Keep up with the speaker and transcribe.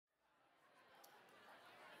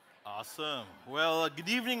Awesome. Well, good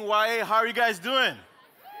evening, YA. How are you guys doing?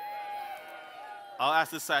 I'll ask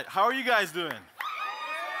this side. How are you guys doing?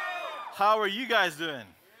 How are you guys doing?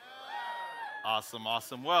 Awesome,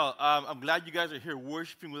 awesome. Well, I'm glad you guys are here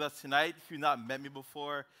worshiping with us tonight. If you've not met me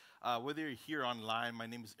before, whether you're here online, my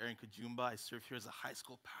name is Aaron Kajumba. I serve here as a high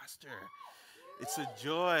school pastor. It's a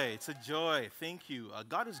joy. It's a joy. Thank you.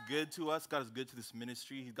 God is good to us. God is good to this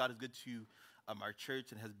ministry. God is good to our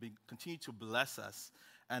church and has been continued to bless us.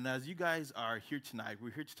 And as you guys are here tonight,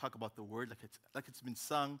 we're here to talk about the word like it's been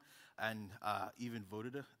sung and even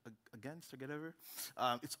voted against or whatever.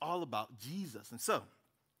 It's all about Jesus. And so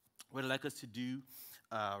what I'd like us to do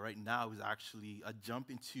right now is actually jump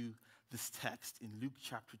into this text in Luke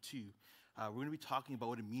chapter 2. We're going to be talking about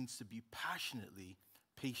what it means to be passionately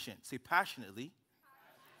patient. Say passionately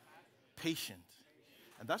patient.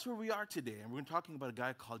 And that's where we are today. And we're going to be talking about a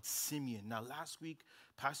guy called Simeon. Now, last week,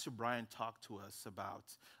 Pastor Brian talked to us about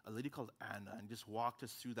a lady called Anna and just walked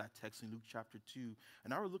us through that text in Luke chapter 2.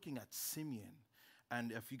 And now we're looking at Simeon.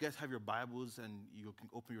 And if you guys have your Bibles and you can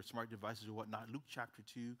open your smart devices or whatnot, Luke chapter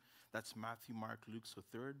 2, that's Matthew, Mark, Luke. So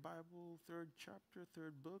third Bible, third chapter,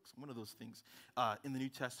 third books, one of those things. In the New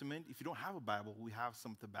Testament, if you don't have a Bible, we have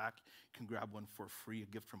some at the back. You can grab one for free, a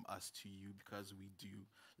gift from us to you because we do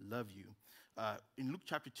love you. In Luke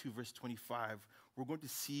chapter 2, verse 25, we're going to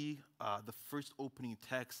see the first opening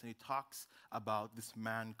text, and it talks about this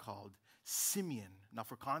man called Simeon. Now,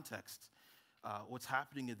 for context, what's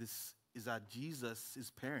happening is that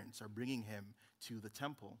Jesus' parents are bringing him to the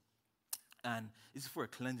temple. And this is for a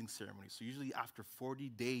cleansing ceremony. So usually after 40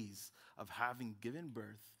 days of having given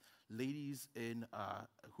birth, ladies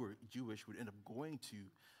who are Jewish would end up going to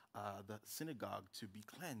the synagogue to be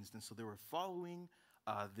cleansed. And so they were following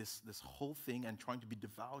this whole thing and trying to be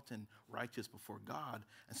devout and righteous before God.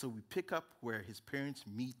 And so we pick up where his parents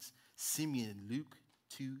meet Simeon in Luke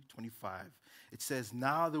 2:25. It says,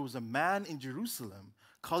 "Now there was a man in Jerusalem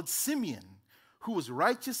called Simeon who was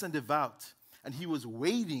righteous and devout, and he was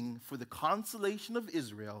waiting for the consolation of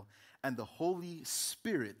Israel, and the Holy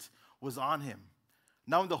Spirit was on him."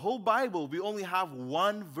 Now in the whole Bible, we only have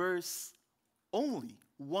one verse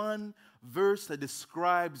that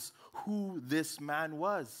describes who this man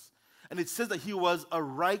was. And it says that he was a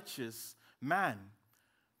righteous man.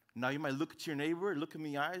 Now you might look at your neighbor, look in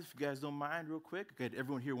the eyes, if you guys don't mind real quick. Okay,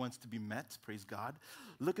 everyone here wants to be met, praise God.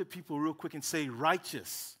 Look at people real quick and say,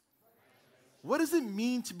 righteous. What does it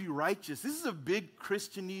mean to be righteous? This is a big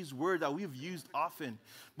Christianese word that we've used often.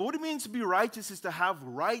 But what it means to be righteous is to have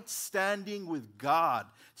right standing with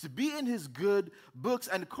God, to be in his good books.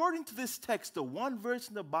 And according to this text, the one verse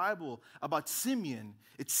in the Bible about Simeon,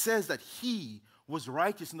 it says that he was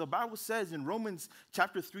righteous. And the Bible says in Romans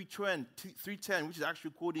chapter 3:10, which is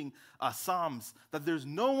actually quoting Psalms, that there's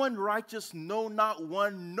no one righteous, no, not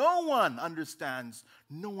one. No one understands.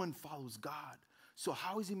 No one follows God. So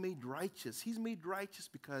how is he made righteous? He's made righteous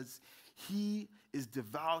because he is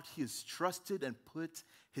devout, he is trusted, and put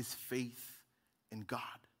his faith in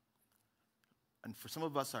God. And for some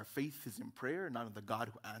of us, our faith is in prayer, not in the God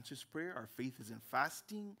who answers prayer. Our faith is in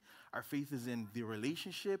fasting. Our faith is in the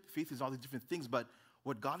relationship. Faith is all these different things. But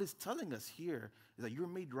what God is telling us here is that you're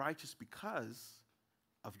made righteous because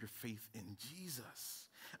of your faith in Jesus.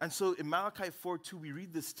 And so in Malachi 4:2, we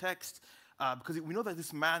read this text because we know that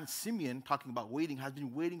this man, Simeon, talking about waiting, has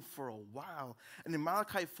been waiting for a while. And in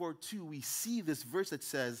Malachi 4:2, we see this verse that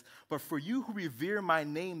says, "But for you who revere my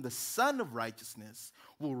name, the Son of Righteousness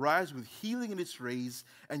will rise with healing in its rays,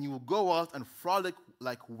 and you will go out and frolic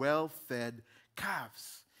like well-fed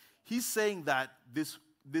calves." He's saying that this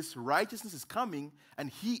righteousness is coming, and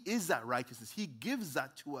he is that righteousness. He gives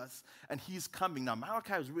that to us, and he's coming. Now,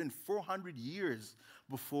 Malachi was written 400 years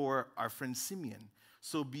before our friend Simeon.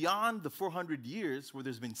 So beyond the 400 years where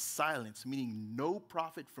there's been silence, meaning no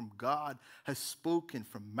prophet from God has spoken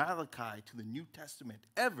from Malachi to the New Testament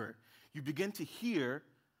ever, you begin to hear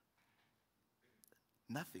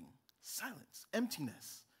nothing, silence,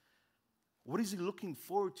 emptiness. What is he looking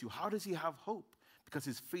forward to? How does he have hope? Because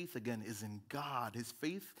his faith, again, is in God. His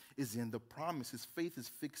faith is in the promise. His faith is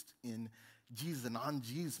fixed in Jesus and on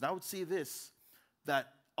Jesus. And I would say this,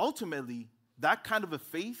 that ultimately, that kind of a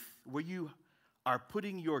faith where you are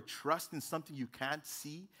putting your trust in something you can't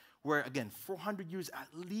see, where, again, 400 years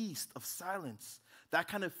at least of silence, that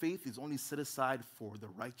kind of faith is only set aside for the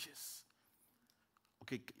righteous.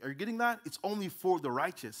 Okay, are you getting that? It's only for the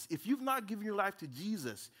righteous. If you've not given your life to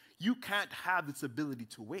Jesus, you can't have this ability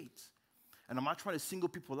to wait. And I'm not trying to single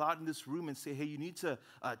people out in this room and say, hey, you need to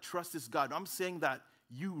trust this God. I'm saying that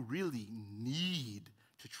you really need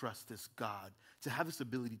to trust this God, to have this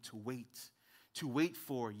ability to wait. To wait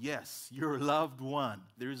for, yes, your loved one.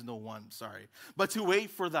 There is no one, sorry. But to wait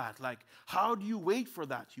for that, like, how do you wait for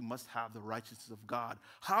that? You must have the righteousness of God.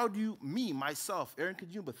 How do you, myself, Aaron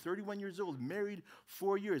Kajumba, 31 years old, married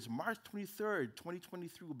 4 years. March 23rd,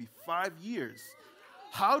 2023 will be 5 years.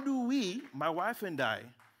 How do we, my wife and I,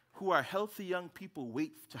 who are healthy young people,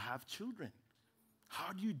 wait to have children?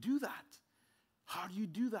 How do you do that? How do you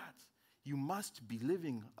do that? You must be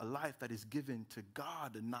living a life that is given to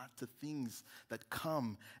God and not to things that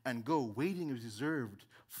come and go. Waiting is reserved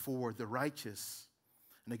for the righteous.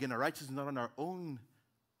 And again, our righteousness is not on our own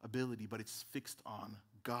ability, but it's fixed on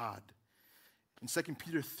God. In 2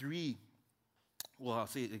 Peter 3, well, I'll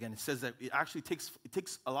say it again. It says that it actually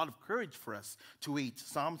takes a lot of courage for us to wait.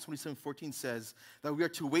 Psalm 27:14 says that we are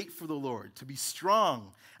to wait for the Lord, to be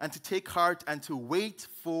strong, and to take heart, and to wait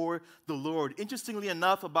for the Lord. Interestingly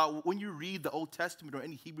enough, about when you read the Old Testament or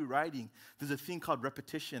any Hebrew writing, there's a thing called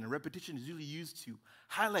repetition. And repetition is usually used to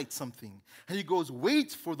highlight something. And he goes,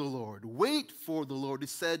 wait for the Lord. Wait for the Lord.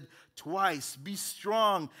 It's said twice. Be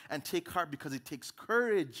strong and take heart, because it takes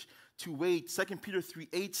courage to wait. 2 Peter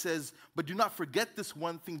 3:8 says, but do not forget this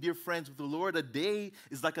one thing, dear friends, with the Lord, a day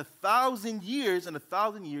is like 1,000 years, and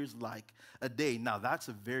 1,000 years like a day. Now, that's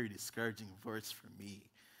a very discouraging verse for me.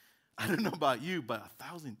 I don't know about you, but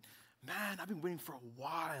 1,000, man, I've been waiting for a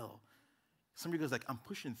while. Somebody goes like, I'm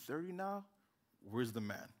pushing 30 now. Where's the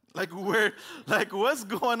man? What's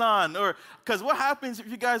going on? Or, because what happens if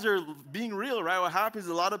you guys are being real, right? What happens is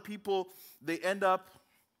a lot of people, they end up,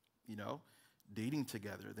 dating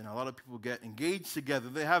together. Then a lot of people get engaged together.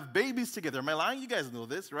 They have babies together. Am I lying? You guys know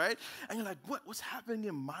this, right? And you're like, what's happening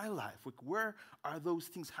in my life? Like, where are those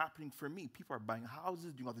things happening for me? People are buying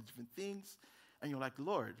houses, doing all the different things. And you're like,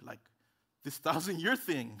 Lord, like this 1,000-year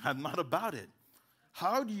thing, I'm not about it.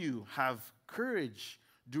 How do you have courage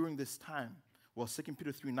during this time? Well, 2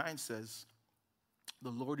 Peter 3:9 says, the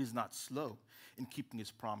Lord is not slow in keeping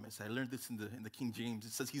his promise. I learned this in the King James.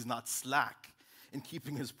 It says he's not slack in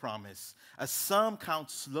keeping his promise. As some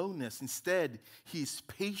count slowness, instead, he is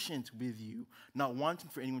patient with you, not wanting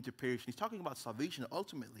for anyone to perish. He's talking about salvation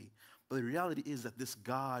ultimately, but the reality is that this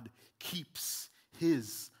God keeps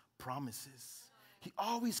his promises. He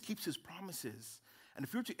always keeps his promises. And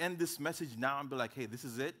if we were to end this message now and be like, hey, this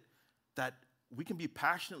is it, that we can be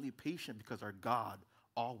passionately patient because our God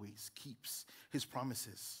always keeps his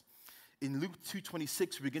promises. In Luke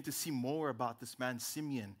 2:26, we begin to see more about this man,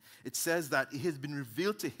 Simeon. It says that it has been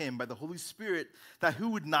revealed to him by the Holy Spirit that he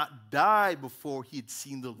would not die before he had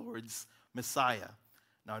seen the Lord's Messiah.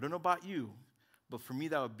 Now, I don't know about you, but for me,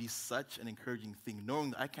 that would be such an encouraging thing,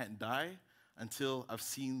 knowing that I can't die until I've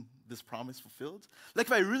seen this promise fulfilled. Like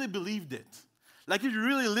if I really believed it. Like if you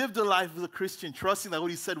really lived a life as a Christian, trusting that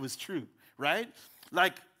what he said was true, right?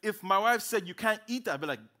 Like if my wife said, you can't eat that, I'd be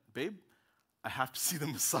like, babe, I have to see the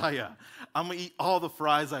Messiah. I'm going to eat all the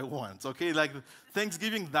fries I want, okay? Like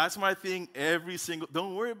Thanksgiving, that's my thing every single,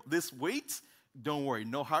 don't worry, this weight, don't worry.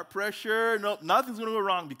 No heart pressure, nothing's going to go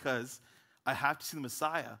wrong because I have to see the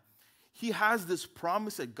Messiah. He has this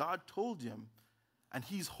promise that God told him, and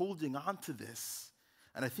he's holding on to this.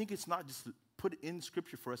 And I think it's not just put in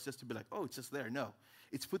Scripture for us just to be like, oh, it's just there. No,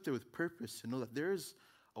 it's put there with purpose to know that there's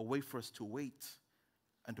a way for us to wait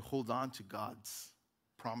and to hold on to God's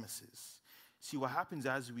promises. See, what happens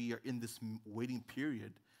as we are in this waiting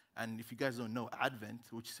period, and if you guys don't know, Advent,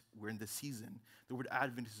 which we're in this season, the word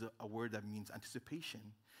Advent is a word that means anticipation.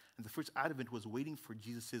 And the first Advent was waiting for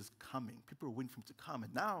Jesus' coming. People were waiting for him to come.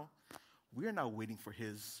 And now, we are now waiting for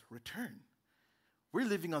his return. We're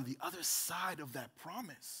living on the other side of that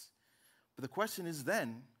promise. But the question is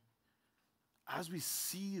then, as we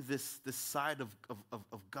see this side of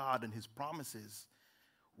God and his promises,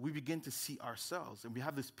 we begin to see ourselves. And we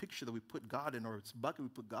have this picture that we put God in, or it's bucket we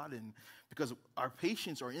put God in, because our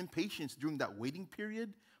patience or impatience during that waiting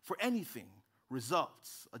period for anything,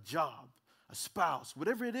 results, a job, a spouse,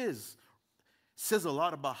 whatever it is, says a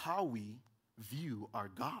lot about how we view our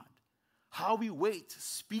God. How we wait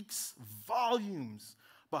speaks volumes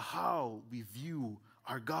about how we view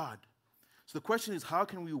our God. So the question is, how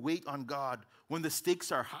can we wait on God when the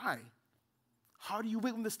stakes are high? How do you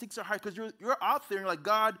wait when the stakes are high? Because you're out there and you're like,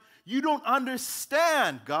 God, you don't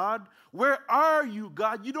understand, God. Where are you,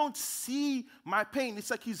 God? You don't see my pain. It's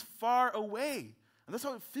like he's far away. And that's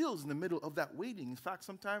how it feels in the middle of that waiting. In fact,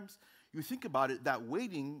 sometimes you think about it, that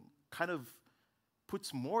waiting kind of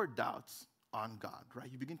puts more doubts on God, right?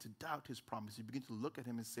 You begin to doubt his promise. You begin to look at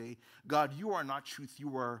him and say, God, you are not truth.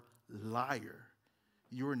 You are liar.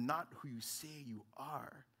 You are not who you say you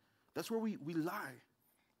are. That's where we lie.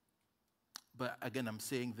 But again, I'm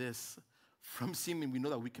saying this from Simeon, we know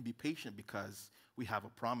that we can be patient because we have a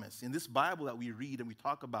promise. In this Bible that we read and we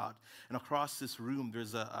talk about, and across this room,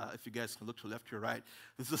 there's if you guys can look to the left to your right,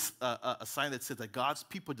 there's a sign that says that God's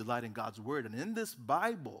people delight in God's word. And in this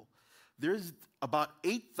Bible, there's about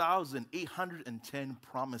 8,810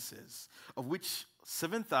 promises, of which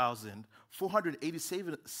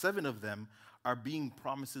 7,487 of them are being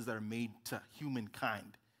promises that are made to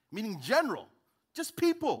humankind, meaning general, just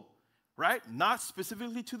people, right? Not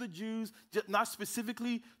specifically to the Jews, not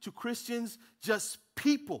specifically to Christians, just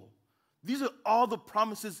people. These are all the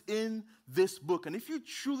promises in this book. And if you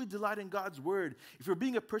truly delight in God's word, if you're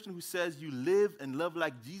being a person who says you live and love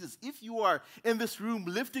like Jesus, if you are in this room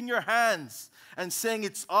lifting your hands and saying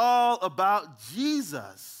it's all about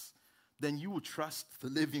Jesus, then you will trust the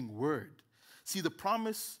living word. See, the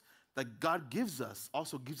promise that God gives us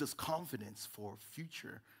also gives us confidence for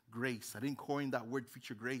future grace. I didn't coin that word,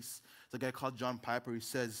 future grace. There's a guy called John Piper who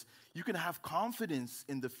says, you can have confidence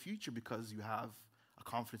in the future because you have a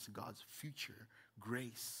confidence in God's future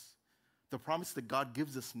grace. The promise that God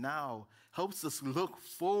gives us now helps us look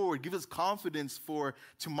forward, gives us confidence for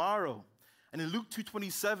tomorrow. And in Luke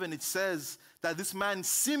 2:27, it says that this man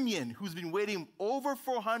Simeon, who's been waiting over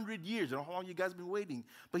 400 years, I don't know how long you guys have been waiting,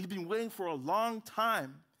 but he's been waiting for a long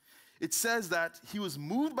time. It says that he was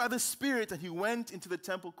moved by the Spirit and he went into the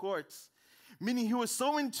temple courts. Meaning he was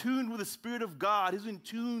so in tune with the Spirit of God. He was in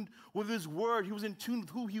tune with his word. He was in tune with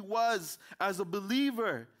who he was as a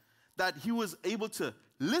believer, that he was able to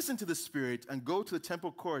listen to the Spirit and go to the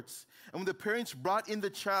temple courts. And when the parents brought in the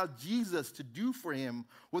child Jesus to do for him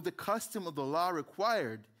what the custom of the law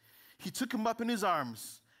required, he took him up in his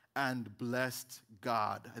arms and blessed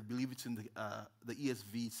God. I believe it's in the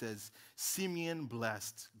ESV. It says, Simeon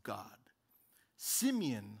blessed God.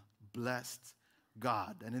 Simeon blessed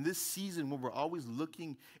God. And in this season when we're always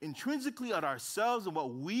looking intrinsically at ourselves and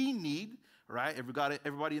what we need, right?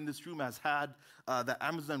 Everybody in this room has had the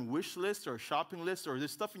Amazon wish list or shopping list, or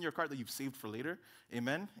there's stuff in your cart that you've saved for later.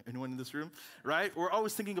 Amen? Anyone in this room? Right? We're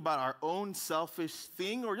always thinking about our own selfish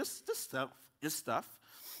thing or just stuff.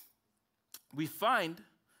 We find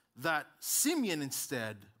that Simeon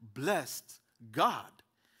instead blessed God.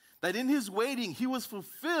 That in his waiting, he was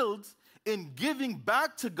fulfilled in giving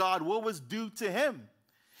back to God what was due to him.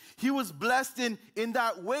 He was blessed in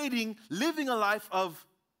that waiting, living a life of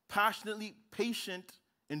passionately patient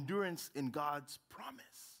endurance in God's promise.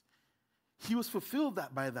 He was fulfilled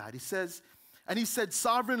by that. He says, and he said,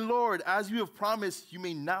 Sovereign Lord, as you have promised, you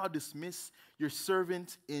may now dismiss your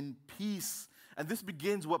servant in peace. And this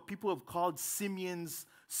begins what people have called Simeon's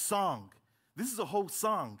song. This is a whole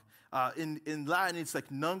song. In Latin, it's like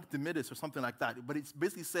Nunc Dimittis or something like that. But it's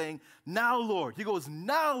basically saying, now, Lord. He goes,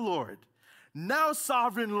 now, Lord. Now,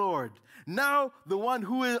 sovereign Lord. Now, the one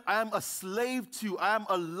who I am a slave to. I am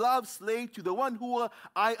a love slave to. The one who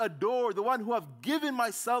I adore. The one who I've given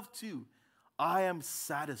myself to. I am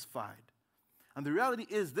satisfied. And the reality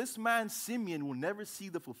is, this man, Simeon, will never see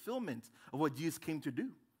the fulfillment of what Jesus came to do.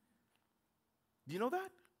 Do you know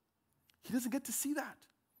that? He doesn't get to see that.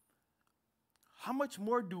 How much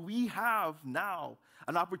more do we have now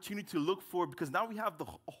an opportunity to look for? Because now we have the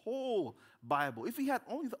whole Bible. If we had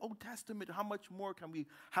only the Old Testament, how much more can we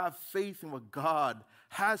have faith in what God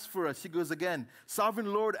has for us? He goes again,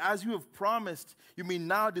 Sovereign Lord, as you have promised, you may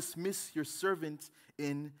now dismiss your servant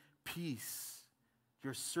in peace.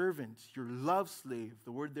 Your servant, your love slave.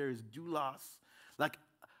 The word there is doulos. Like,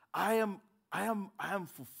 I am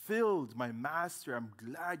fulfilled, my master. I'm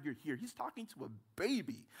glad you're here. He's talking to a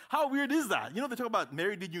baby. How weird is that? You know, they talk about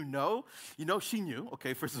Mary, did you know? You know, she knew.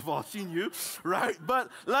 Okay, first of all, she knew, right? But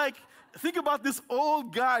like, think about this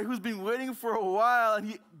old guy who's been waiting for a while, and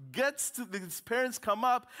he gets to, his parents come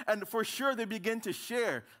up, and for sure they begin to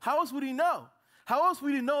share. How else would he know? How else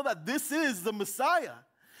would he know that this is the Messiah?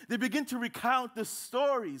 They begin to recount the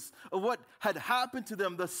stories of what had happened to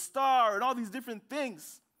them, the star, and all these different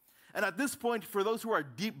things. And at this point, for those who are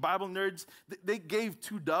deep Bible nerds, they gave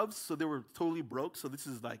 2 doves, so they were totally broke. So this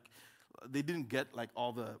is like, they didn't get like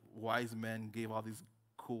all the wise men gave all these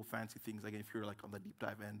cool, fancy things. Again, if you're like on the deep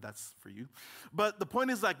dive end, that's for you. But the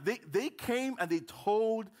point is like, they came and they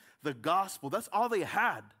told the gospel. That's all they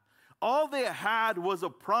had. All they had was a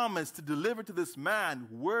promise to deliver to this man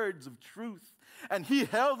words of truth. And he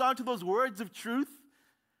held on to those words of truth,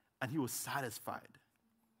 and he was satisfied.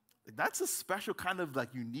 That's a special kind of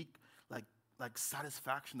like unique like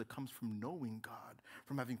satisfaction that comes from knowing God,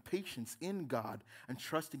 from having patience in God and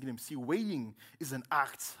trusting in him. See, waiting is an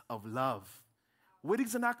act of love. Waiting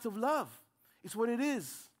is an act of love. It's what it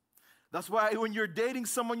is. That's why when you're dating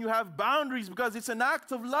someone, you have boundaries, because it's an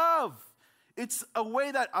act of love. It's a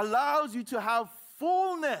way that allows you to have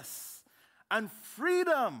fullness and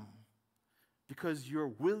freedom, because you're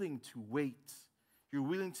willing to wait. You're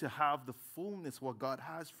willing to have the fullness of what God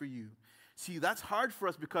has for you. See, that's hard for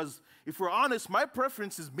us because if we're honest, my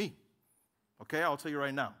preference is me. Okay, I'll tell you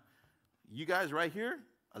right now. You guys right here,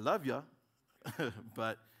 I love you,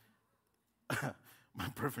 but my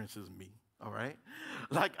preference is me, all right?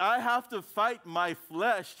 Like, I have to fight my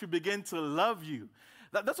flesh to begin to love you.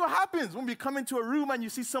 That's what happens when we come into a room and you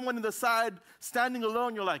see someone in the side standing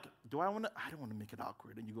alone. You're like, I don't want to make it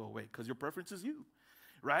awkward. And you go away because your preference is you,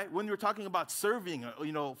 right? When you're talking about serving,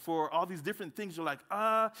 for all these different things, you're like,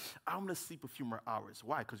 I'm going to sleep a few more hours.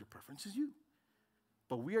 Why? Because your preference is you.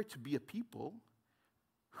 But we are to be a people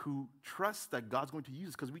who trust that God's going to use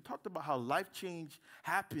us, because we talked about how life change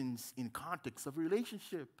happens in context of a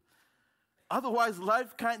relationship. Otherwise,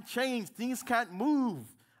 life can't change. Things can't move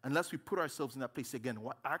unless we put ourselves in that place. Again,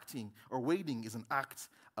 acting or waiting is an act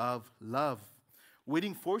of love.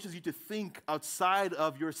 Waiting forces you to think outside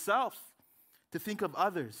of yourself, to think of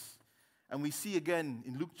others. And we see again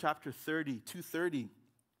in Luke chapter 2:30,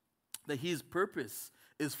 that his purpose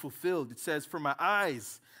is fulfilled. It says, for my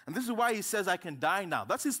eyes, and this is why he says, I can die now.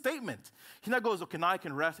 That's his statement. He now goes, okay, now I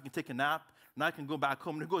can rest, I can take a nap, now I can go back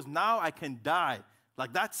home. And he goes, now I can die.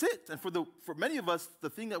 Like, that's it. And for many of us, the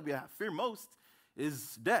thing that we fear most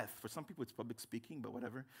is death. For some people, it's public speaking, but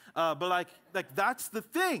whatever. But like that's the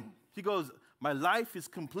thing. He goes, my life is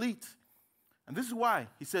complete. And this is why.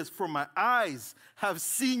 He says, for my eyes have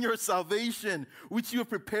seen your salvation, which you have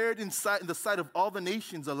prepared in the sight of all the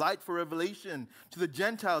nations, a light for revelation to the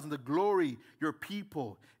Gentiles and the glory, your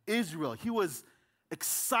people, Israel. He was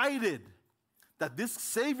excited that this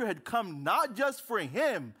Savior had come not just for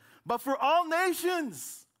him, but for all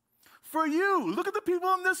nations. For you. Look at the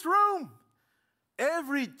people in this room.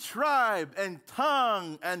 Every tribe and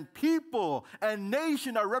tongue and people and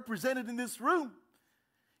nation are represented in this room.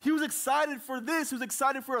 He was excited for this. He was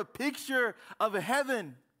excited for a picture of a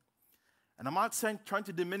heaven. And I'm not trying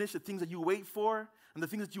to diminish the things that you wait for and the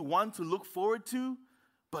things that you want to look forward to.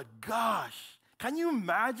 But gosh, can you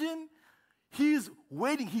imagine? He's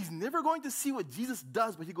waiting. He's never going to see what Jesus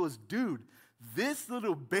does, but he goes, dude, this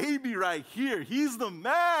little baby right here, he's the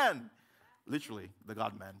man. Literally, the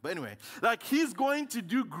God-man. But anyway, like, he's going to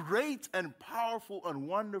do great and powerful and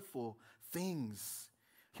wonderful things.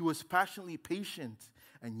 He was passionately patient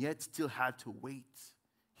and yet still had to wait.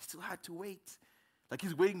 He still had to wait. Like,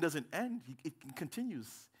 his waiting doesn't end. It continues.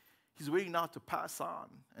 He's waiting now to pass on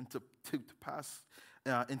and to pass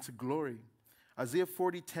into glory. Isaiah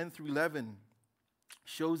 40:10-11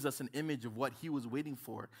 shows us an image of what he was waiting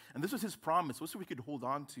for. And this was his promise. This is what we could hold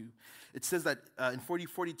on to. It says that in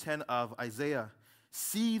 40:10 of Isaiah,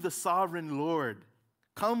 see the sovereign Lord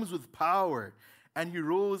comes with power, and he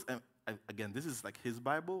rules. And again, this is like his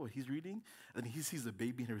Bible, what he's reading, and he sees a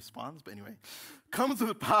baby and he responds. But anyway, comes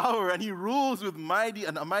with power, and he rules with a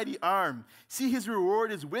mighty arm. See, his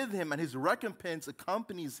reward is with him, and his recompense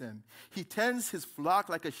accompanies him. He tends his flock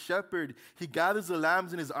like a shepherd. He gathers the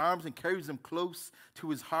lambs in his arms and carries them close to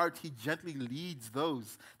his heart. He gently leads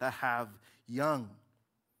those that have young.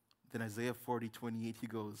 Then Isaiah 40:28, he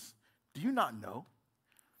goes, do you not know?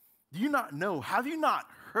 Do you not know? Have you not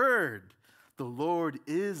heard? The Lord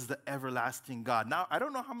is the everlasting God. Now, I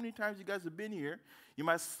don't know how many times you guys have been here. You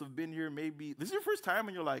must have been here maybe. This is your first time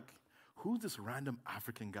and you're like, who's this random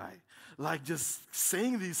African guy? Like, just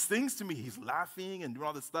saying these things to me. He's laughing and doing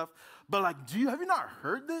all this stuff. But like, have you not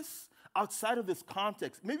heard this outside of this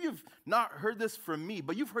context? Maybe you've not heard this from me,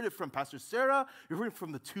 but you've heard it from Pastor Sarah. You've heard it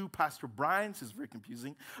from the two Pastor Brians. It's very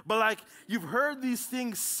confusing. But like, you've heard these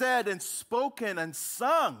things said and spoken and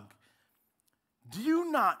sung. Do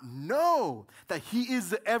you not know that he is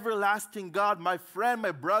the everlasting God? My friend,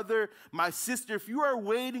 my brother, my sister, if you are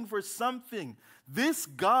waiting for something, this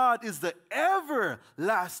God is the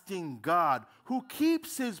everlasting God who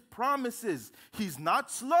keeps his promises. He's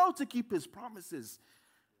not slow to keep his promises.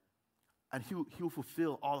 And he will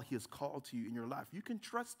fulfill all he has called to you in your life. You can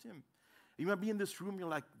trust him. You might be in this room, you're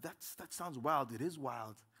like, that sounds wild. It is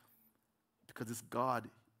wild. Because this God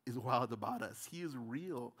is wild about us. He is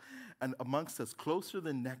real and amongst us, closer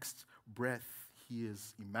than next breath. He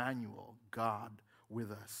is Emmanuel, God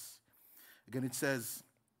with us. Again, it says,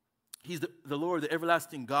 he's the Lord, the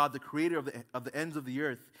everlasting God, the creator of the ends of the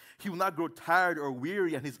earth. He will not grow tired or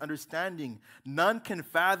weary, and his understanding none can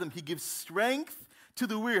fathom. He gives strength to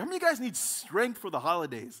the weary. How many of you guys need strength for the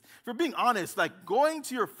holidays? If we're being honest, like going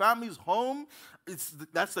to your family's home,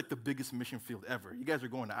 that's like the biggest mission field ever. You guys are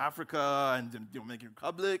going to Africa and Dominican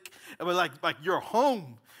Republic, and we're like you're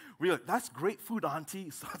home. We're like, that's great food, auntie.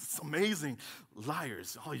 It's amazing.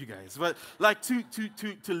 Liars, all you guys. But like to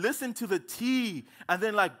listen to the tea and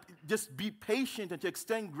then like just be patient and to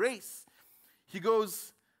extend grace. He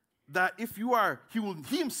goes that if you are,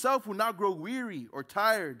 he himself will not grow weary or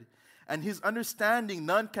tired, and his understanding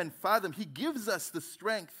none can fathom. He gives us the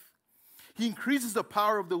strength. He increases the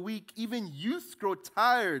power of the weak. Even youths grow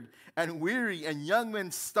tired and weary, and young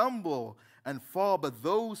men stumble and fall. But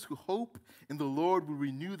those who hope in the Lord will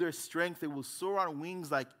renew their strength. They will soar on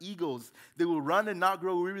wings like eagles. They will run and not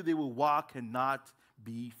grow weary. They will walk and not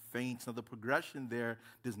be faint. Now, the progression there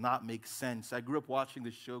does not make sense. I grew up watching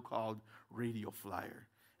this show called Radio Flyer.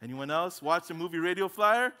 Anyone else watch the movie Radio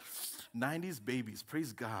Flyer? 90s babies.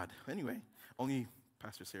 Praise God. Anyway, only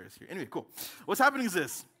Pastor Sarah's here. Anyway, cool. What's happening is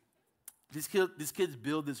this. These kids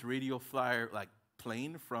build this Radio Flyer like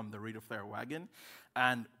plane from the Radio Flyer wagon.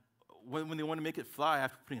 And when they want to make it fly, I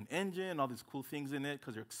have to put an engine, all these cool things in it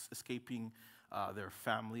because they're escaping their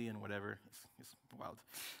family and whatever. It's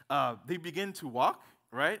wild. They begin to walk,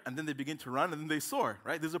 right? And then they begin to run, and then they soar,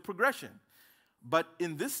 right? There's a progression. But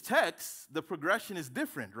in this text, the progression is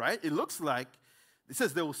different, right? It looks like, it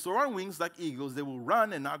says they will soar on wings like eagles. They will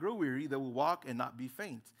run and not grow weary. They will walk and not be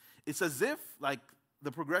faint. It's as if, like,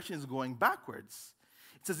 the progression is going backwards.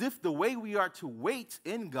 It's as if the way we are to wait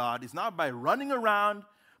in God is not by running around,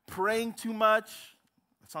 praying too much.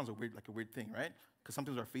 That sounds like a weird thing, right? Because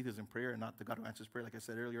sometimes our faith is in prayer and not the God who answers prayer, like I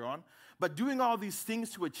said earlier on. But doing all these things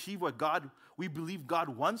to achieve what we believe God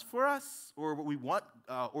wants for us, or what we want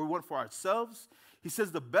for ourselves. He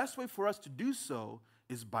says the best way for us to do so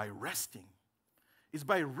is by resting. Is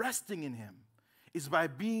by resting in Him. Is by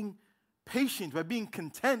being patient, by being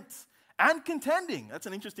content and contending. That's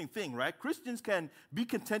an interesting thing, right? Christians can be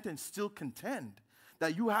content and still contend.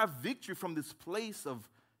 That you have victory from this place of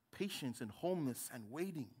patience and wholeness and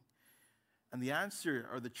waiting. And the answer,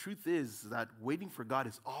 or the truth is that waiting for God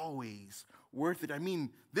is always worth it. I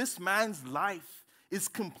mean, this man's life is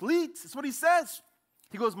complete. That's what he says.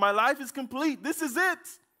 He goes, my life is complete. This is it.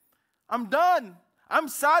 I'm done. I'm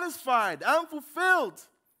satisfied. I'm fulfilled.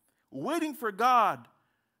 Waiting for God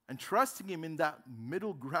and trusting Him in that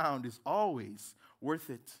middle ground is always worth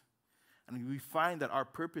it. And we find that our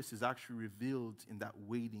purpose is actually revealed in that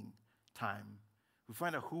waiting time. We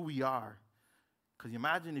find out who we are. Because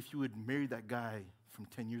imagine if you had married that guy from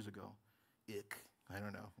 10 years ago. Ick. I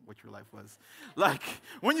don't know what your life was. Like,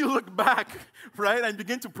 when you look back, right, and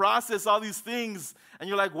begin to process all these things, and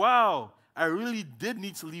you're like, wow, I really did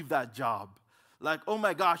need to leave that job. Like, oh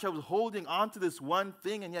my gosh, I was holding on to this one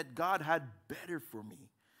thing, and yet God had better for me.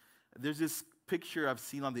 There's this picture I've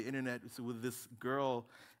seen on the internet with this girl,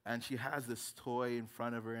 and she has this toy in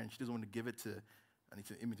front of her, and she doesn't want to give it to, and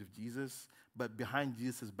it's an image of Jesus, but behind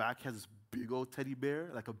Jesus' back has this big old teddy bear,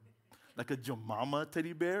 like a Jemima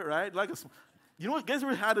teddy bear, right? You know what, guys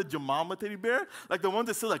ever had a Jemima teddy bear? Like the ones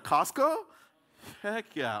that sell at Costco?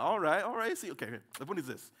 Heck yeah, all right. See, okay, the point is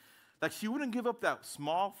this. Like, she wouldn't give up that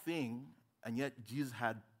small thing, and yet Jesus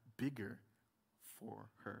had bigger for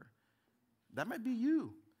her. That might be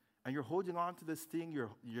you. And you're holding on to this thing,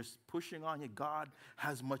 you're just pushing on, yet God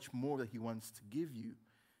has much more that He wants to give you.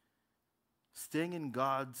 Staying in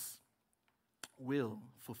God's will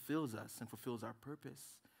fulfills us and fulfills our purpose.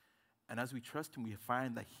 And as we trust Him, we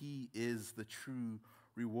find that He is the true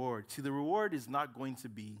reward. See, the reward is not going to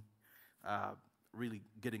be really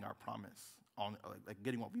getting our promise, like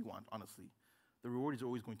getting what we want, honestly. The reward is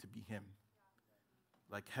always going to be Him.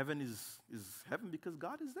 Like, heaven is heaven because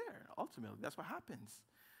God is there, ultimately. That's what happens.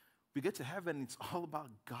 We get to heaven, it's all about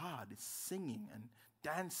God. It's singing and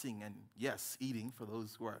dancing and, yes, eating for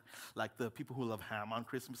those who are like the people who love ham on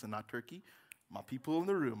Christmas and not turkey. My people in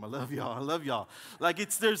the room, I love y'all. Like,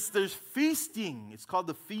 there's feasting. It's called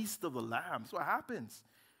the Feast of the Lamb. That's what happens.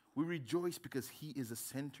 We rejoice because He is the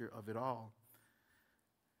center of it all.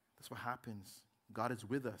 That's what happens. God is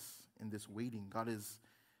with us in this waiting. God is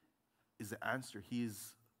the answer. He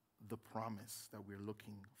is the promise that we're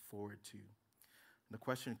looking forward to. And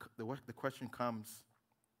the question comes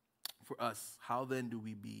for us, how then do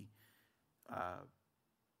we be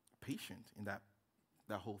patient in that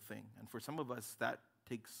whole thing? And for some of us, that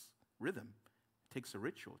takes rhythm, takes a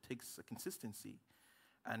ritual, takes a consistency.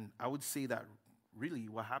 And I would say that really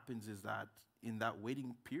what happens is that in that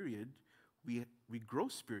waiting period, we grow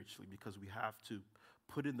spiritually because we have to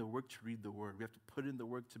put in the work to read the Word. We have to put in the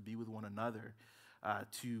work to be with one another,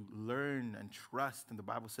 to learn and trust. And the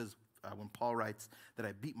Bible says, when Paul writes that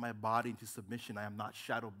I beat my body into submission, I am not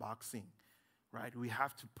shadow boxing, right? We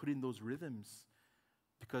have to put in those rhythms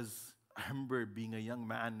because I remember being a young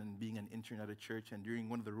man and being an intern at a church, and during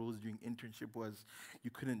one of the rules during internship was you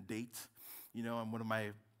couldn't date, and one of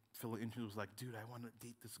my fellow interns was like, dude, I want to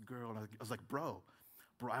date this girl. And I was like, bro,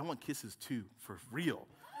 I want kisses too, for real.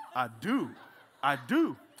 I do.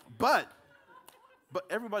 But But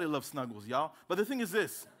everybody loves snuggles, y'all. But the thing is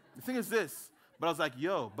this. But I was like,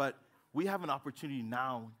 yo, but we have an opportunity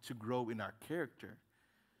now to grow in our character.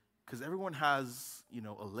 Because everyone has,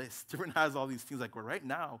 a list. Everyone has all these things. Like, well, right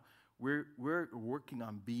now, we're working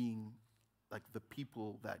on being like the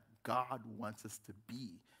people that God wants us to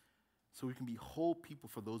be. So we can be whole people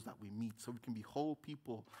for those that we meet. So we can be whole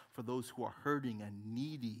people for those who are hurting and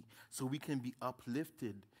needy. So we can be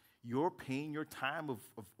uplifted. Your pain, your time of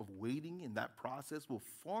waiting in that process will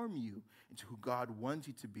form you into who God wants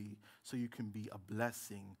you to be so you can be a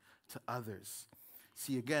blessing to others.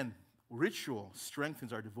 See, again, ritual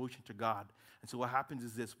strengthens our devotion to God. And so what happens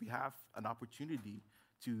is this. We have an opportunity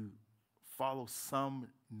to follow some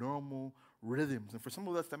normal rhythms. And for some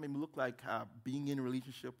of us, that may look like being in a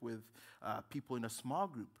relationship with people in a small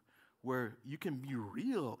group where you can be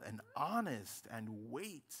real and honest and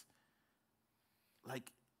wait.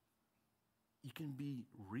 Like, you can be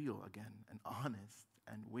real again and honest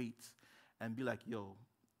and wait and be like, yo,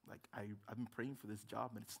 like I've been praying for this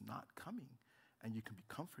job and it's not coming. And you can be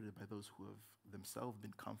comforted by those who have themselves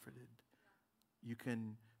been comforted. You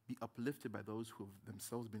can be uplifted by those who have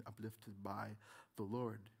themselves been uplifted by the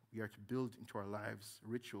Lord. We are to build into our lives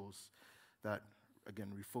rituals that, again,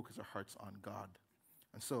 refocus our hearts on God.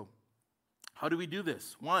 And so, how do we do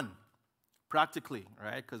this? One, practically,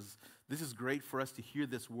 right? Because this is great for us to hear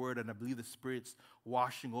this word, and I believe the Spirit's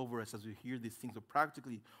washing over us as we hear these things. But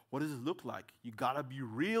practically, what does it look like? You got to be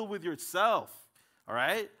real with yourself, all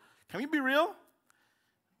right? Can we be real?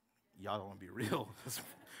 Y'all don't want to be real.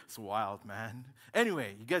 It's wild, man.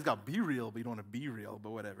 Anyway, you guys got to be real, but you don't want to be real,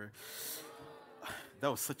 but whatever. That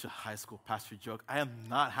was such a high school pastor joke. I am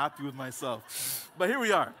not happy with myself. But here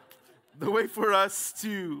we are. The way for us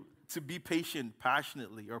to be patient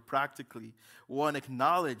passionately or practically, one,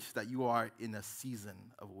 acknowledge that you are in a season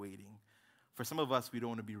of waiting. For some of us, we don't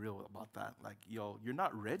want to be real about that. Like, yo, you're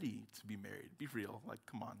not ready to be married. Be real. Like,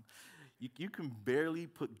 come on. You can barely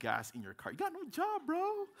put gas in your car. You got no job, bro.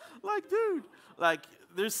 Like, dude, like,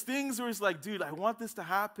 there's things where it's like, dude, I want this to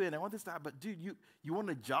happen. But, dude, you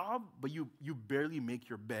want a job, but you barely make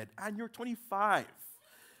your bed. And you're 25.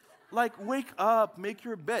 Like, wake up, make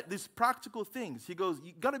your bed. These practical things. He goes,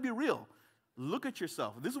 you got to be real. Look at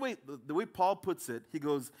yourself. This is the way Paul puts it. He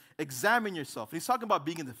goes, examine yourself. And he's talking about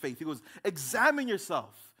being in the faith. He goes, examine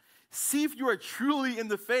yourself. See if you are truly in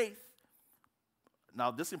the faith. Now,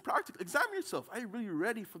 this in practical, examine yourself. Are you really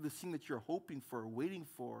ready for this thing that you're hoping for, waiting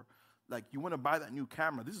for? Like, you want to buy that new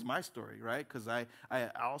camera. This is my story, right? Because I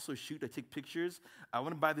also shoot. I take pictures. I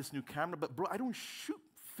want to buy this new camera. But, bro, I don't shoot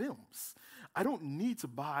films. I don't need to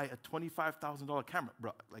buy a $25,000 camera.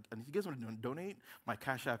 Bro, like, and if you guys want to donate, my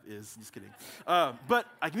Cash App is, just kidding. But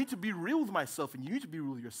I need to be real with myself, and you need to be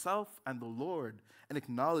real with yourself and the Lord and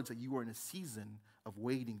acknowledge that you are in a season of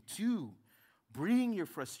waiting. Two, bring your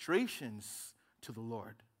frustrations to the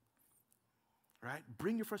Lord, right?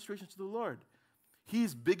 Bring your frustrations to the Lord.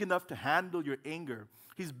 He's big enough to handle your anger.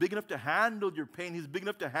 He's big enough to handle your pain. He's big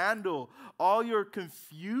enough to handle all your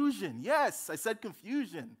confusion. Yes, I said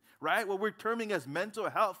confusion, right? What we're terming as mental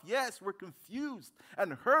health. Yes, we're confused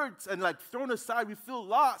and hurt and like thrown aside. We feel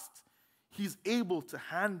lost. He's able to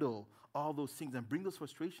handle all those things and bring those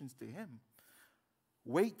frustrations to Him.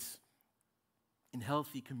 Wait in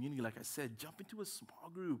healthy community, like I said. Jump into a small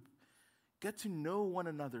group. Get to know one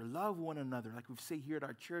another, love one another. Like we say here at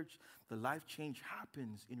our church, the life change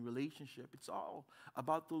happens in relationship. It's all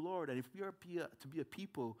about the Lord. And if we are to be a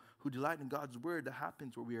people who delight in God's word, that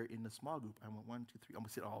happens where we are in a small group. I went 1, 2, 3. I'm going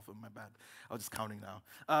to say all of them, my bad. I was just counting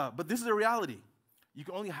now. But this is a reality. You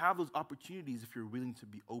can only have those opportunities if you're willing to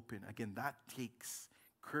be open. Again, that takes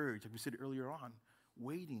courage. Like we said earlier on,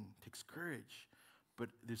 waiting takes courage. But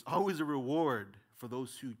there's always a reward for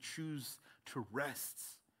those who choose to rest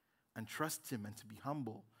and trust Him and to be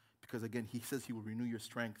humble. Because again, He says He will renew your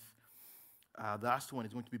strength. The last one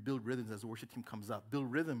is going to be build rhythms as the worship team comes up. Build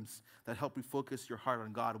rhythms that help refocus your heart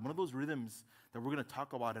on God. One of those rhythms that we're going to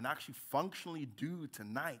talk about and actually functionally do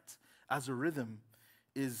tonight as a rhythm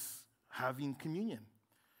is having communion.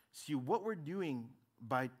 See, what we're doing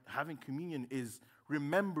by having communion is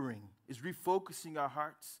remembering, is refocusing our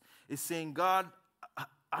hearts, is saying, God,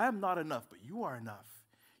 I am not enough, but you are enough.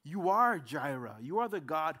 You are Jireh. You are the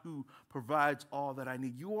God who provides all that I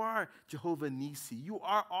need. You are Jehovah Nisi. You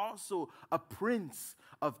are also a Prince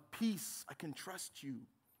of Peace. I can trust you.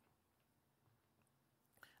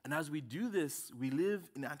 And as we do this, we live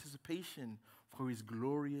in anticipation for His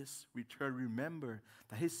glorious return. Remember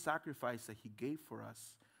that His sacrifice that He gave for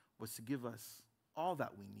us was to give us all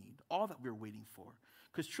that we need, all that we're waiting for.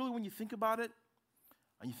 Because truly when you think about it,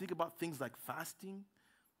 and you think about things like fasting,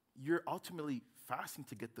 you're ultimately fasting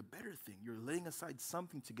to get the better thing. You're laying aside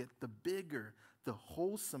something to get the bigger, the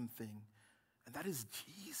wholesome thing. And that is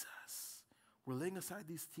Jesus. We're laying aside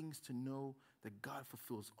these things to know that God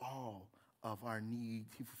fulfills all of our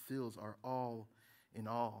needs. He fulfills our all in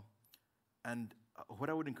all. And what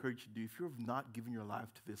I would encourage you to do, if you have not given your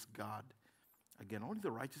life to this God, again, only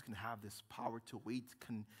the righteous can have this power to wait,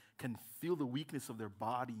 can feel the weakness of their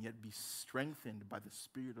body, yet be strengthened by the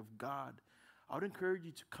Spirit of God. I would encourage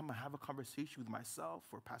you to come and have a conversation with myself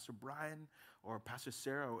or Pastor Brian or Pastor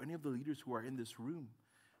Sarah or any of the leaders who are in this room.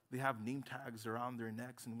 They have name tags around their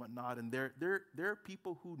necks and whatnot, and there are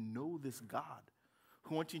people who know this God,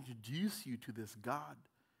 who want to introduce you to this God.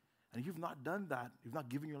 And if you've not done that, you've not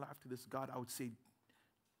given your life to this God, I would say,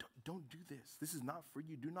 don't do this. This is not for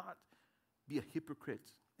you. Do not be a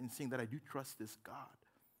hypocrite in saying that I do trust this God.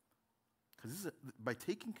 Because by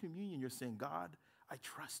taking communion, you're saying, God, I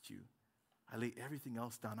trust you. I lay everything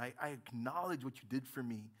else down. I acknowledge what you did for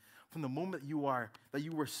me. From the moment you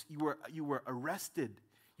were arrested,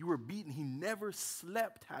 you were beaten. He never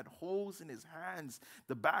slept, had holes in his hands.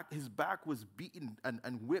 His back was beaten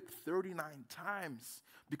and whipped 39 times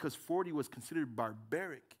because 40 was considered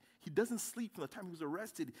barbaric. He doesn't sleep from the time he was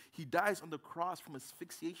arrested. He dies on the cross from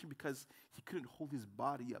asphyxiation because he couldn't hold his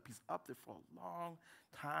body up. He's up there for a long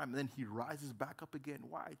time. And then he rises back up again.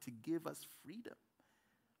 Why? To give us freedom.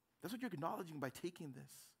 That's what you're acknowledging by taking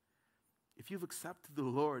this. If you've accepted the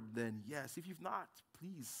Lord, then yes. If you've not,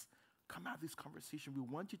 please come have this conversation. We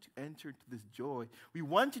want you to enter into this joy. We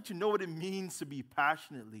want you to know what it means to be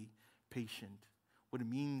passionately patient, what it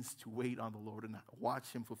means to wait on the Lord and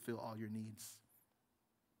watch him fulfill all your needs.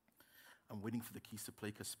 I'm waiting for the keys to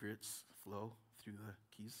play because spirits flow through the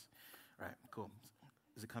keys. All right, cool.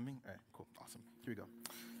 Is it coming? All right, cool, awesome. Here we go.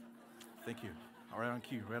 Thank you. All right, on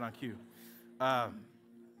cue, right on cue.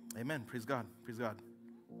 Amen, praise God, praise God.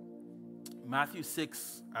 Matthew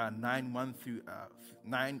 6, 9 through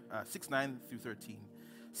 13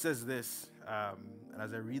 says this, and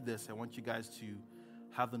as I read this, I want you guys to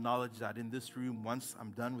have the knowledge that in this room, once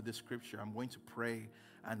I'm done with this scripture, I'm going to pray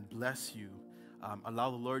and bless you. Allow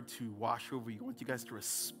the Lord to wash over you. I want you guys to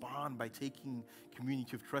respond by taking communion.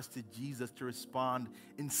 You've trusted Jesus, to respond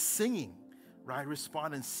in singing, right?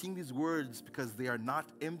 Respond and sing these words because they are not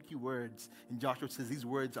empty words. And Joshua says these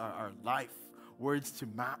words are our life, words to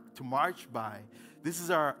march by. This is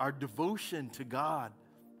our devotion to God.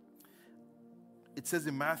 It says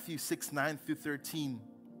in Matthew 6, 9 through 13,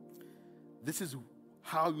 this is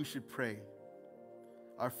how you should pray.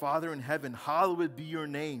 Our Father in heaven, hallowed be your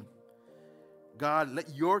name. God,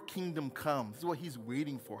 let your kingdom come. This is what he's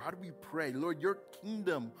waiting for. How do we pray? Lord, your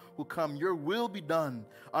kingdom will come. Your will be done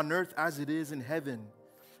on earth as it is in heaven.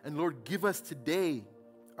 And Lord, give us today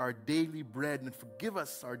our daily bread and forgive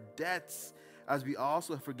us our debts as we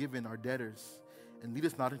also have forgiven our debtors. And lead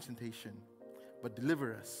us not into temptation, but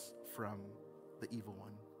deliver us from the evil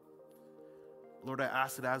one. Lord, I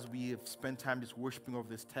ask that as we have spent time just worshiping over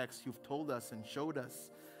this text, you've told us and showed us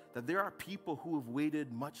that there are people who have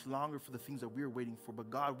waited much longer for the things that we're waiting for. But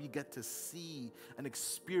God, we get to see and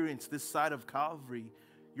experience this side of Calvary,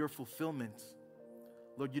 your fulfillment.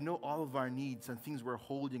 Lord, you know all of our needs and things we're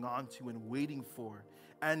holding on to and waiting for.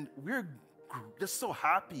 And we're just so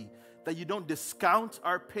happy that you don't discount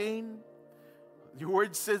our pain. Your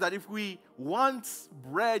word says that if we want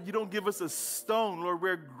bread, you don't give us a stone. Lord,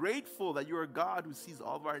 we're grateful that you are God who sees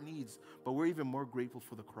all of our needs. But we're even more grateful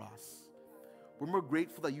for the cross. We're more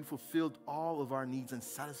grateful that you fulfilled all of our needs and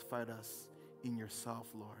satisfied us in yourself,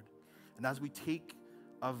 Lord. And as we take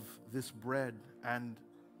of this bread and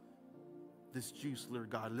this juice, Lord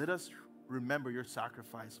God, let us remember your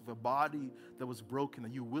sacrifice of a body that was broken,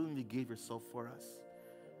 that you willingly gave yourself for us,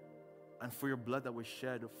 and for your blood that was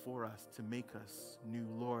shed for us to make us new.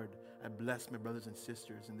 Lord, I bless my brothers and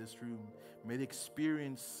sisters in this room. May they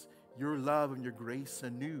experience your love and your grace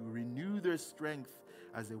anew. Renew their strength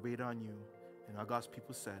as they wait on you. And all God's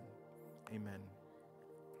people said, amen.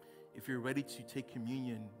 If you're ready to take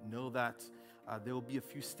communion, know that there will be a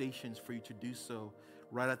few stations for you to do so.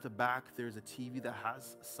 Right at the back, there's a TV that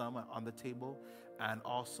has some on the table. And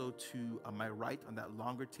also to my right on that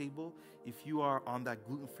longer table, if you are on that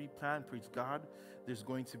gluten-free plan, praise God, there's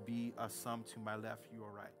going to be some to my left,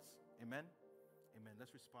 your right. Amen? Amen.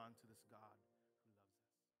 Let's respond to this.